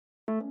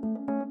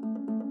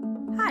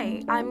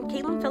Hi, I'm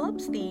Caitlin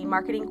Phillips, the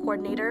marketing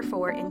coordinator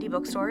for indie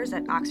bookstores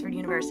at Oxford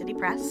University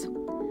Press,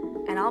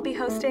 and I'll be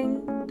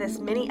hosting this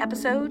mini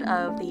episode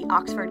of the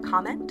Oxford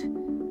Comment.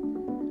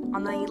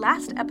 On the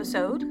last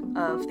episode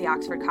of the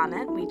Oxford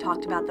Comment, we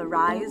talked about the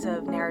rise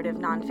of narrative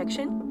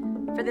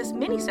nonfiction. For this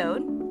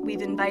minisode,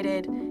 we've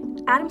invited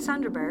Adam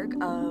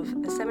Sonderberg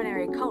of the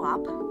Seminary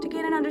Co-op to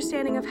gain an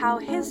understanding of how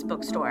his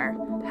bookstore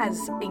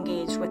has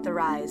engaged with the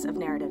rise of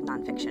narrative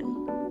nonfiction.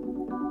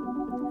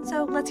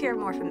 So let's hear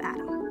more from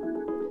Adam.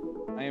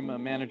 I am a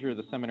manager of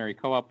the Seminary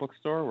Co-op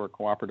Bookstore. We're a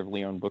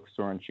cooperatively owned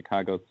bookstore in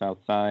Chicago's South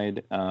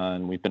Side,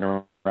 and we've been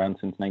around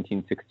since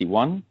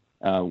 1961.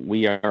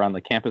 We are on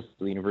the campus of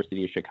the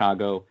University of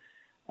Chicago,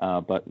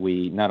 but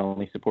we not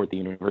only support the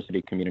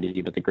university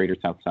community, but the greater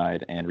South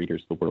Side and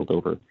readers the world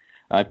over.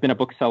 I've been a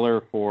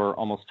bookseller for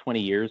almost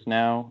 20 years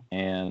now,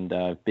 and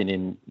I've been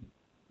in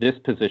this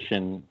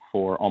position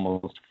for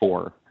almost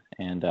 4,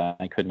 and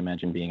I couldn't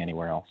imagine being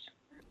anywhere else.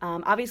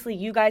 Obviously,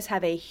 you guys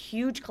have a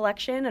huge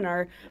collection and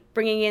are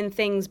bringing in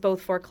things both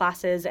for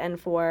classes and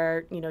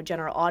for,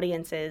 general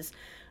audiences.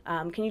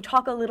 Can you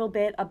talk a little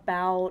bit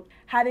about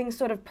having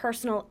sort of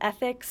personal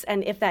ethics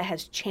and if that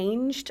has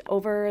changed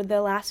over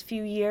the last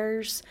few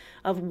years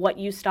of what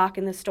you stock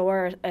in the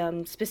store,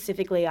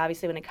 specifically,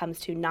 obviously, when it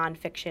comes to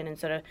nonfiction and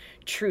sort of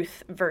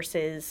truth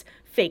versus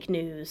fake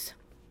news?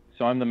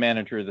 So I'm the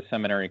manager of the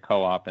Seminary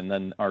Co-op, and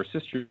then our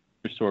sister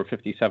store,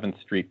 57th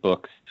Street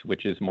Books,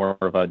 which is more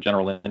of a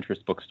general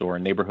interest bookstore, a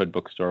neighborhood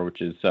bookstore, which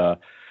is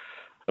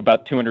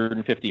about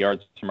 250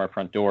 yards from our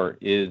front door,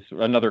 is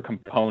another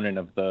component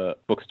of the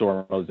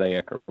bookstore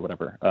mosaic, or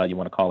whatever you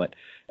want to call it.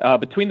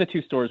 Between the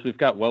two stores, we've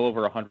got well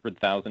over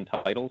 100,000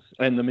 titles,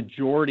 and the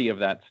majority of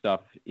that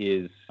stuff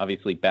is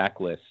obviously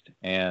backlist,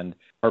 and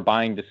our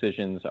buying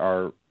decisions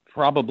are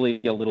probably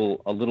a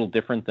little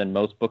different than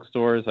most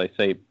bookstores. I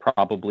say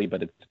probably,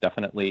 but it's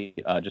definitely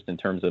just in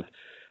terms of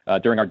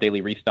during our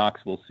daily restocks,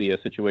 we'll see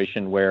a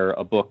situation where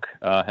a book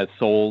has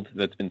sold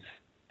that's been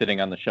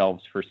sitting on the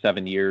shelves for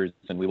 7 years,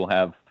 and we will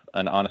have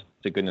an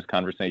honest-to-goodness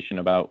conversation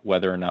about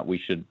whether or not we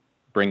should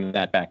bring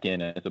that back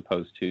in as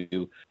opposed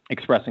to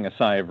expressing a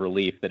sigh of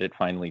relief that it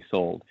finally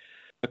sold.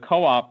 The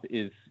co-op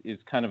is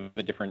kind of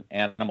a different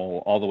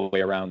animal all the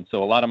way around,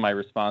 so a lot of my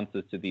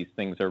responses to these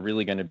things are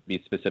really going to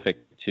be specific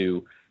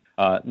to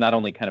not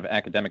only kind of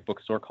academic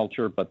bookstore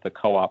culture, but the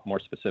co-op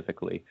more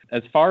specifically.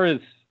 As far as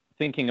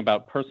thinking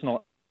about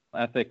personal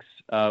ethics,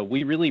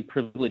 we really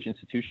privilege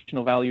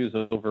institutional values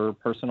over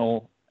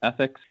personal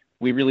ethics.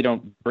 We really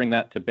don't bring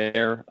that to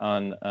bear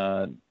on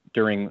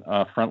during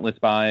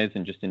frontlist buys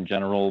and just in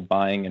general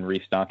buying and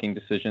restocking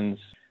decisions.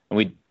 And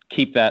we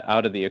keep that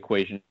out of the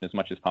equation as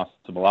much as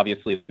possible.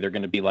 Obviously, there are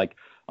going to be like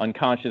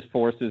unconscious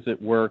forces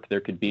at work.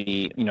 There could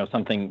be,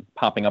 something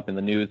popping up in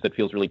the news that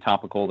feels really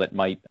topical that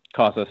might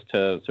cause us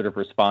to sort of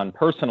respond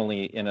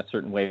personally in a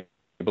certain way.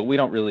 But we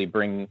don't really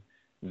bring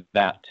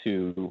that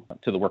to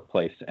the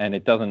workplace, and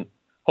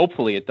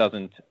hopefully it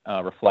doesn't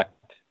reflect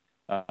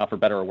for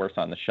better or worse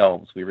on the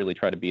shelves. We really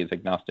try to be as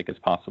agnostic as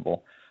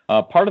possible.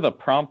 Part of the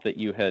prompt that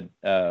you had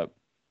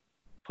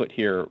put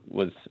here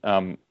was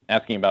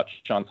asking about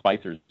Sean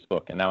Spicer's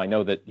book, and now I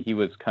know that he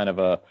was kind of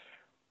a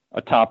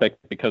topic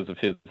because of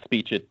his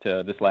speech at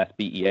this last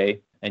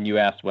BEA, and you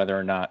asked whether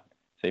or not,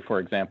 say, for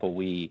example,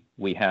 we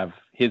have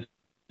his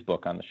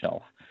book on the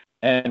shelf,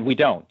 and we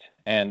don't.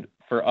 And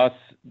for us,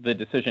 the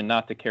decision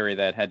not to carry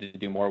that had to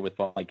do more with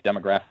like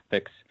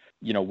demographics,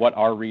 what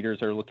our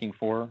readers are looking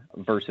for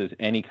versus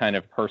any kind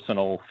of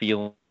personal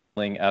feeling,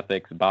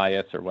 ethics,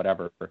 bias, or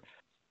whatever.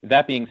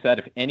 That being said,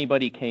 if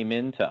anybody came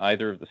into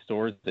either of the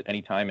stores at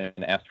any time and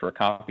asked for a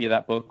copy of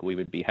that book, we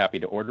would be happy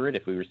to order it.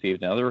 If we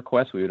received another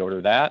request, we would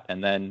order that,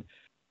 and then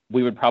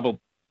we would probably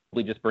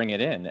just bring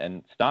it in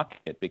and stock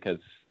it because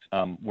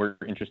we're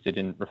interested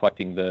in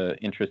reflecting the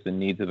interests and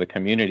needs of the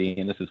community,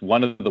 and this is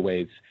one of the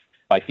ways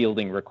by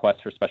fielding requests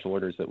for special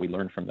orders that we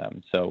learn from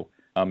them. So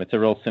it's a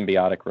real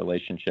symbiotic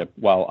relationship.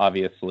 While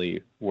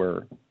obviously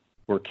we're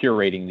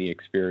curating the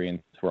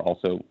experience, we're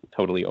also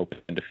totally open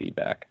to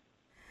feedback.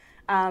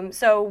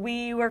 So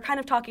we were kind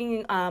of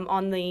talking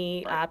on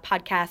the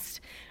podcast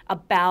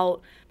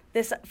about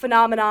this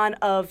phenomenon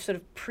of sort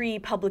of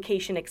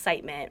pre-publication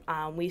excitement.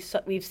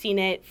 We've seen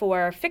it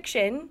for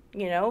fiction,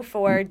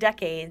 for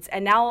decades,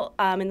 and now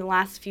in the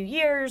last few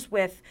years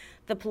with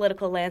the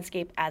political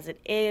landscape as it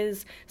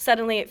is,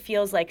 suddenly it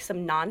feels like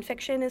some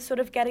nonfiction is sort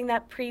of getting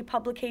that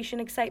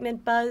pre-publication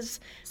excitement buzz.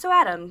 So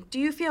Adam, do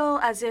you feel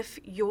as if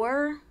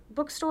your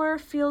bookstore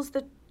feels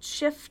the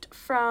shift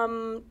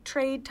from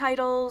trade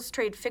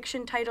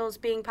fiction titles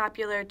being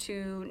popular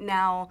to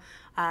now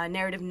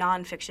narrative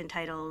nonfiction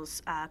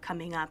titles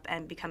coming up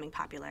and becoming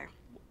popular?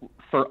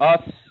 For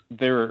us,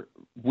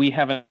 we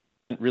haven't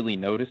really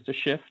noticed a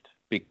shift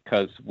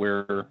because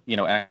we're,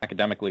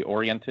 academically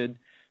oriented.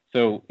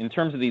 So in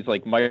terms of these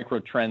like micro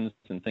trends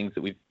and things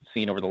that we've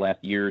seen over the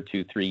last year or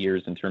 2, 3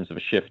 years in terms of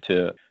a shift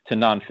to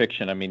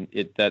nonfiction, I mean,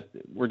 that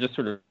we're just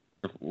sort of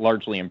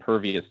largely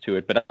impervious to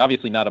it, but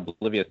obviously not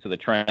oblivious to the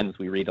trends.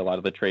 We read a lot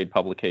of the trade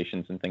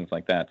publications and things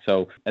like that.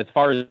 So as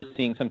far as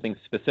seeing something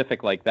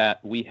specific like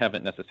that, we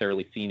haven't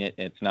necessarily seen it.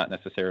 It's not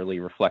necessarily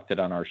reflected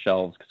on our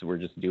shelves because we're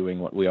just doing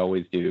what we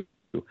always do.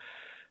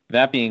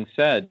 That being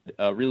said,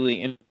 a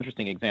really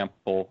interesting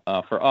example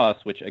for us,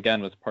 which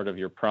again was part of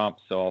your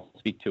prompt, so I'll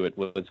speak to it,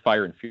 was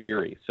Fire and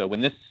Fury. So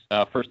when this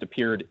first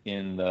appeared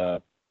in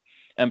the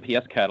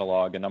MPS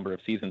catalog a number of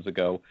seasons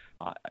ago,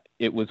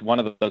 it was one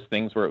of those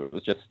things where it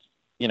was just,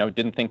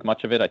 didn't think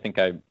much of it. I think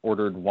I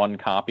ordered one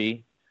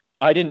copy.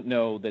 I didn't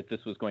know that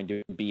this was going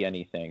to be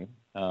anything.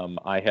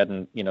 I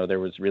hadn't, there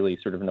was really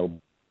sort of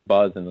no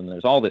buzz, and then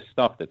there's all this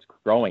stuff that's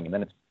growing, and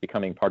then it's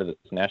becoming part of this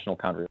national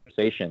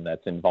conversation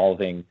that's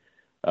involving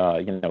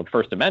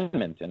First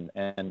Amendment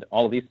and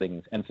all of these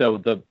things. And so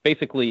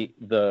basically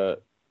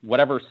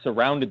whatever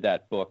surrounded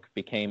that book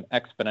became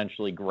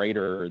exponentially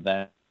greater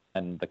than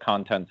the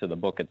contents of the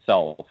book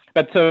itself.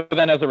 But so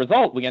then as a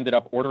result, we ended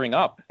up ordering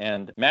up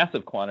and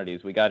massive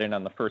quantities. We got in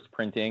on the first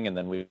printing, and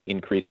then we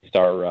increased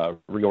our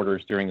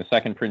reorders during the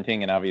second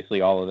printing, and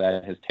obviously all of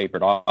that has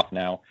tapered off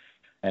now,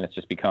 and it's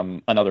just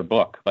become another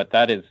book. But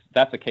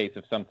that's a case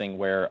of something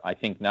where I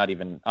think not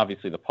even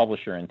obviously the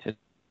publisher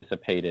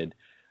anticipated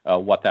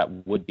what that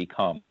would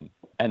become.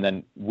 And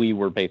then we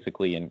were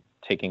basically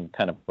taking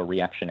kind of a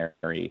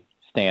reactionary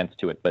stance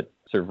to it, but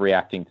sort of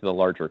reacting to the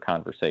larger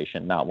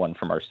conversation, not one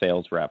from our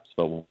sales reps,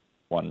 but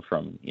one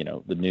from,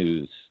 the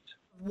news.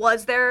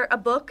 Was there a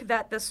book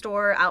that the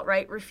store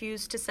outright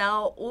refused to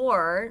sell,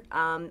 or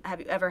have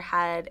you ever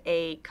had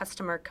a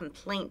customer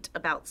complaint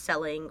about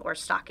selling or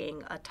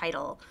stocking a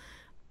title?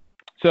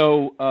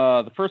 So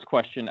the first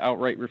question,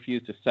 outright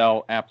refused to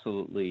sell,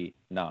 absolutely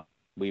not.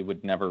 We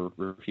would never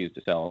refuse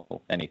to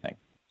sell anything.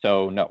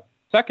 So no.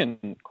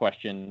 Second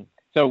question,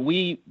 so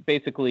we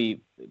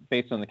basically,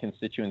 based on the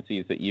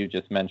constituencies that you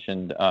just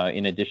mentioned,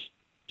 in addition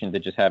to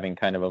just having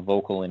kind of a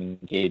vocal and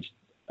engaged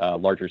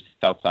larger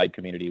Southside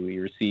community, we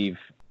receive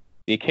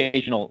the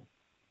occasional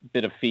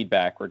bit of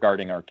feedback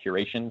regarding our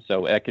curation.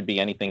 So that could be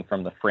anything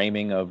from the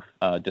framing of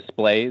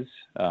displays,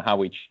 how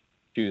we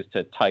choose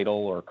to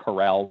title or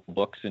corral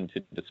books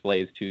into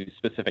displays, to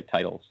specific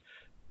titles.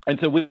 And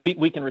so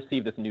we can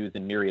receive this news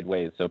in myriad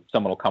ways. So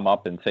someone will come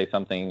up and say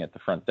something at the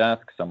front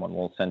desk. Someone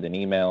will send an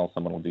email.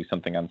 Someone will do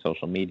something on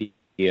social media.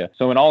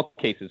 So in all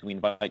cases, we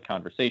invite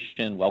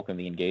conversation, welcome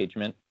the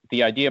engagement.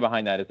 The idea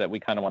behind that is that we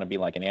kind of want to be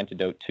like an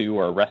antidote to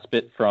or a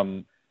respite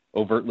from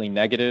overtly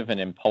negative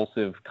and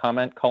impulsive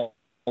comment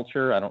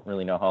culture. I don't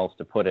really know how else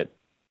to put it,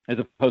 as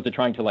opposed to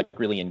trying to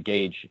really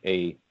engage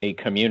a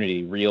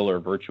community, real or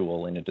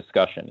virtual, in a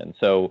discussion. And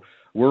so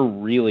we're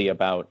really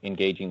about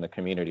engaging the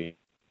community.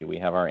 We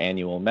have our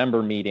annual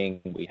member meeting.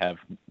 We have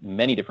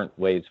many different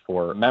ways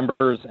for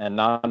members and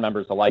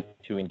non-members alike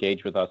to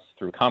engage with us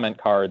through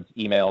comment cards,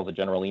 emails, a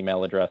general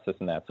email address, this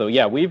and that. So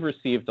yeah, we've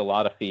received a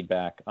lot of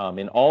feedback.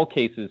 In all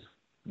cases,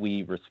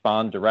 we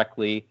respond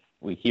directly.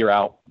 We hear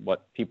out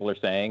what people are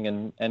saying,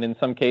 and in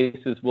some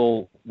cases,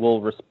 we'll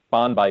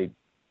respond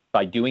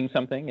by doing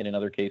something, and in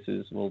other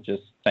cases, we'll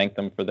just thank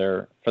them for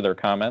their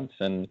comments.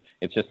 And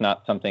it's just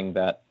not something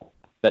that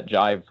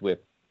jives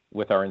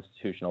with our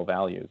institutional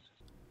values.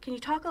 Can you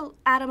talk,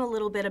 Adam, a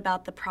little bit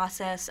about the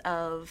process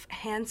of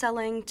hand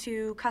selling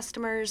to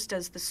customers?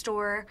 Does the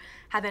store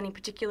have any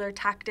particular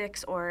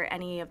tactics, or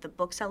any of the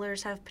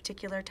booksellers have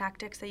particular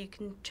tactics that you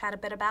can chat a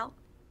bit about?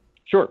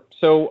 Sure.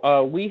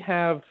 So we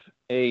have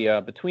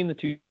between the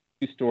two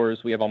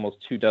stores, we have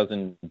almost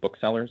 24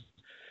 booksellers.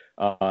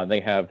 They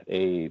have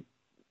a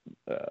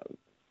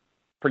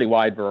pretty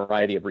wide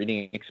variety of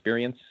reading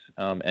experience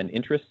and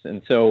interests.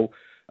 And so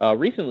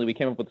recently we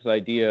came up with this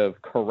idea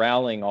of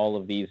corralling all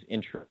of these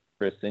interests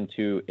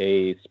into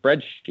a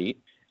spreadsheet,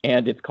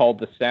 and it's called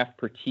the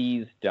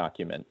Staffpertise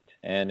document.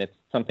 And it's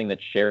something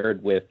that's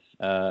shared with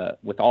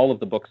all of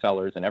the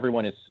booksellers, and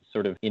everyone is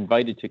sort of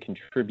invited to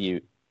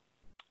contribute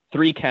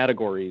 3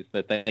 categories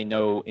that they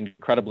know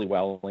incredibly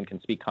well and can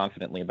speak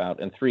confidently about,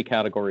 and 3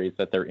 categories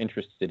that they're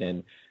interested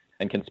in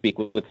and can speak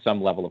with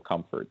some level of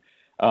comfort.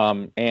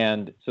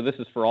 And so this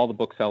is for all the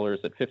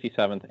booksellers at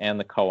 57th and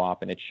the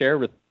Co-op, and it's shared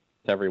with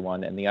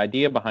everyone. And the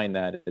idea behind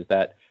that is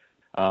that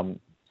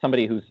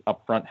somebody who's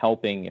upfront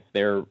helping, if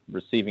they're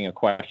receiving a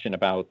question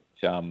about,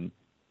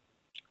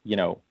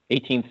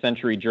 18th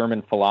century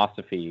German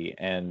philosophy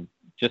and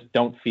just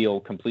don't feel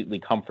completely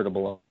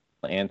comfortable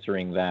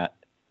answering that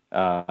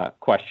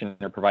question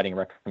or providing a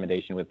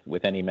recommendation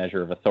with any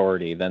measure of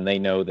authority, then they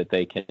know that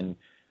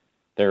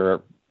there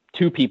are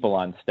 2 people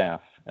on staff,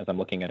 as I'm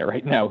looking at it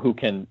right now, who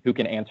can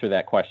answer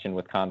that question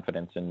with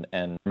confidence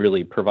and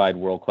really provide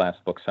world-class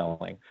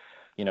bookselling.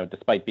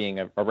 Despite being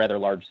a rather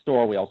large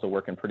store, we also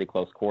work in pretty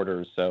close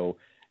quarters, so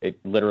it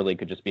literally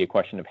could just be a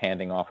question of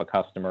handing off a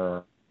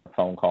customer, a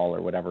phone call,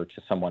 or whatever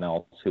to someone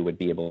else who would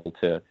be able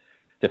to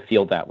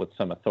field that with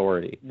some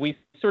authority. We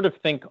sort of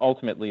think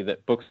ultimately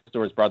that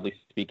bookstores, broadly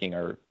speaking,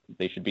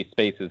 they should be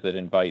spaces that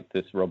invite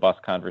this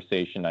robust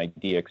conversation,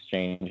 idea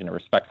exchange in a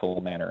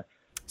respectful manner.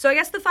 So I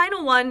guess the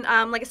final one,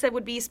 like I said,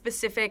 would be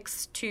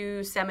specifics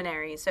to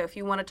seminaries. So if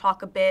you want to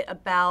talk a bit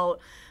about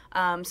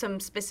some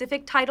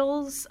specific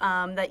titles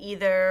that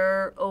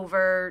either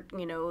over,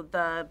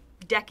 the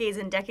decades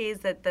and decades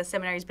that the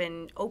seminary's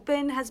been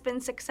open has been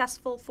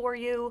successful for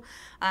you,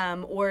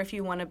 or if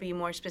you want to be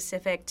more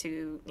specific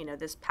to,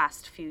 this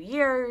past few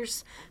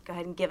years, go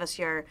ahead and give us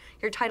your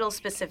title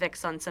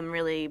specifics on some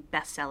really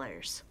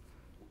bestsellers.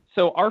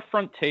 So our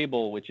front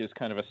table, which is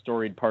kind of a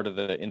storied part of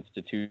the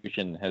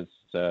institution, has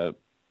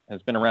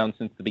been around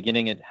since the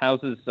beginning. It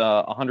houses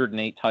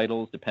 108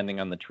 titles, depending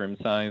on the trim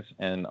size,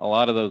 and a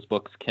lot of those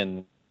books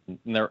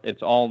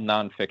it's all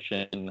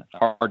nonfiction,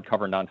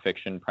 hardcover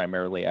nonfiction,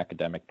 primarily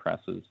academic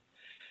presses.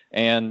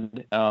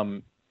 And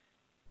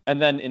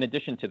then in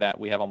addition to that,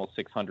 we have almost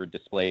 600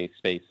 display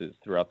spaces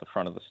throughout the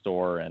front of the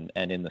store and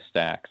in the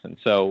stacks. And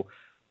so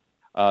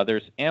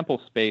there's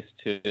ample space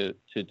to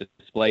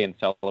display and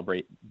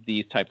celebrate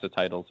these types of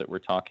titles that we're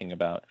talking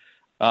about.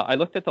 I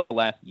looked at the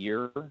last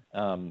year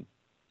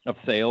of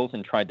sales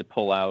and tried to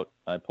pulled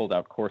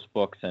out course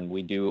books, and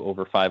we do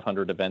over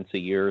 500 events a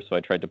year, so I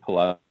tried to pull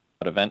out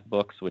event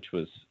books, which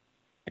was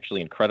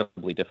actually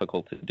incredibly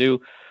difficult to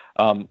do.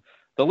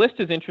 The list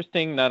is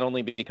interesting not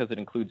only because it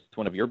includes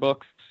one of your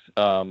books,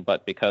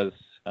 but because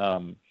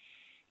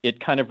it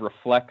kind of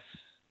reflects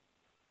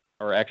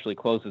or actually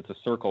closes the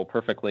circle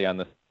perfectly on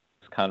this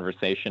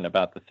conversation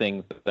about the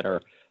things that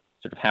are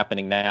sort of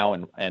happening now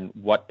and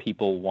what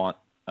people want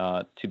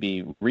to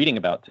be reading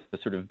about to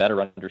sort of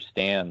better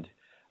understand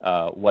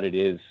what it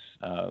is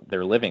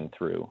they're living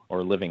through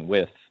or living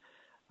with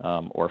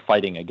or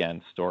fighting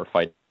against or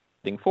fighting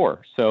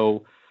for.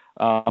 So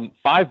 5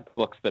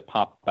 books that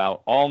pop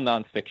out, all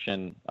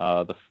nonfiction.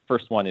 The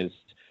first one is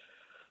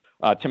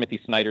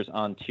Timothy Snyder's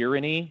On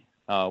Tyranny,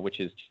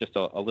 which is just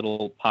a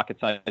little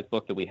pocket-sized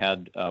book that we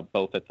had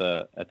both at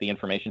the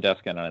information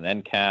desk and on an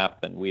end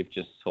cap, and we've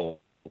just sold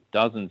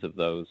dozens of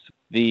those.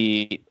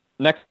 The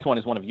next one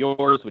is one of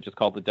yours, which is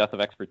called The Death of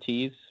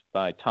Expertise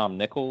by Tom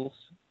Nichols.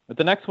 But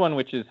the next one,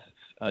 which is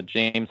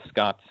James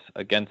Scott's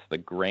Against the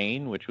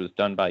Grain, which was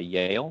done by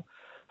Yale.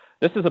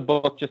 This is a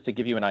book just to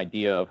give you an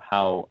idea of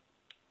how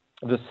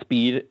the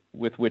speed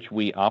with which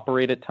we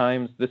operate at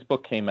times. This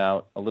book came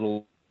out a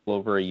little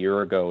over a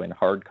year ago in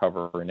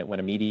hardcover, and it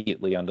went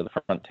immediately onto the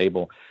front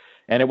table,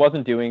 and it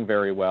wasn't doing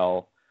very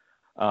well.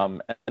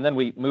 And then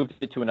we moved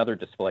it to another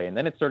display, and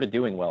then it started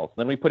doing well. So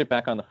then we put it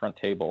back on the front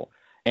table,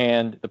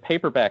 and the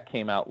paperback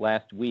came out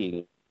last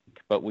week,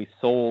 but we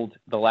sold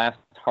the last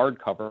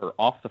hardcover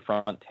off the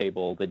front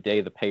table the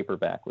day the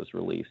paperback was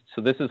released.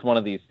 So this is one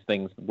of these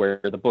things where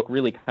the book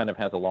really kind of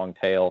has a long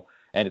tail,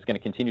 and it's going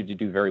to continue to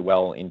do very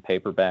well in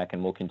paperback,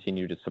 and we'll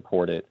continue to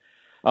support it.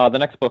 The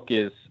next book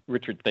is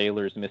Richard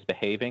Thaler's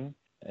Misbehaving.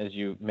 As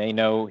you may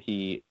know,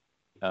 he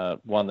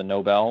won the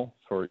Nobel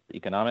for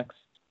economics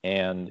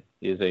and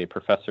is a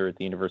professor at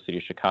the University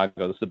of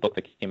Chicago. This is a book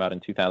that came out in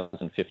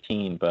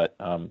 2015, but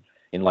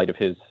in light of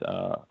his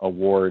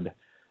award,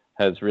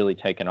 has really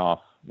taken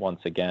off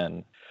once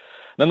again.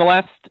 Then the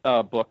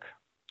last book,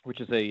 which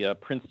is a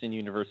Princeton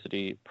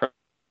University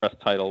press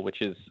title,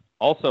 which is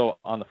also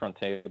on the front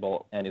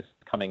table and is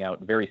coming out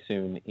very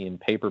soon in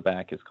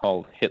paperback, is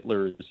called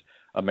Hitler's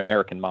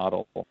American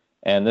Model.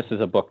 And this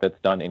is a book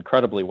that's done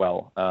incredibly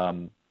well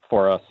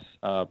for us,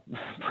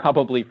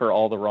 probably for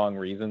all the wrong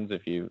reasons.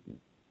 If you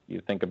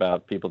think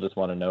about, people just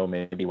want to know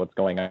maybe what's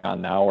going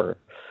on now, or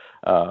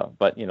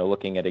but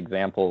looking at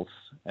examples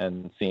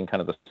and seeing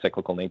kind of the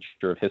cyclical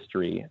nature of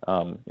history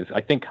is,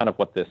 I think, kind of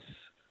what this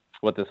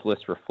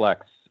list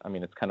reflects. I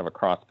mean, it's kind of a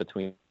cross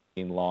between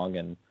long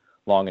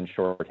and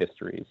short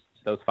histories.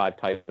 Those 5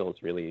 titles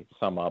really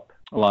sum up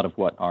a lot of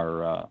what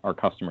our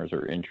customers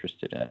are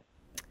interested in.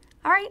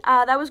 All right,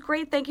 that was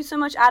great. Thank you so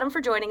much, Adam,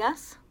 for joining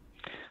us.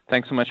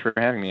 Thanks so much for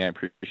having me. I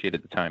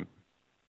appreciated the time.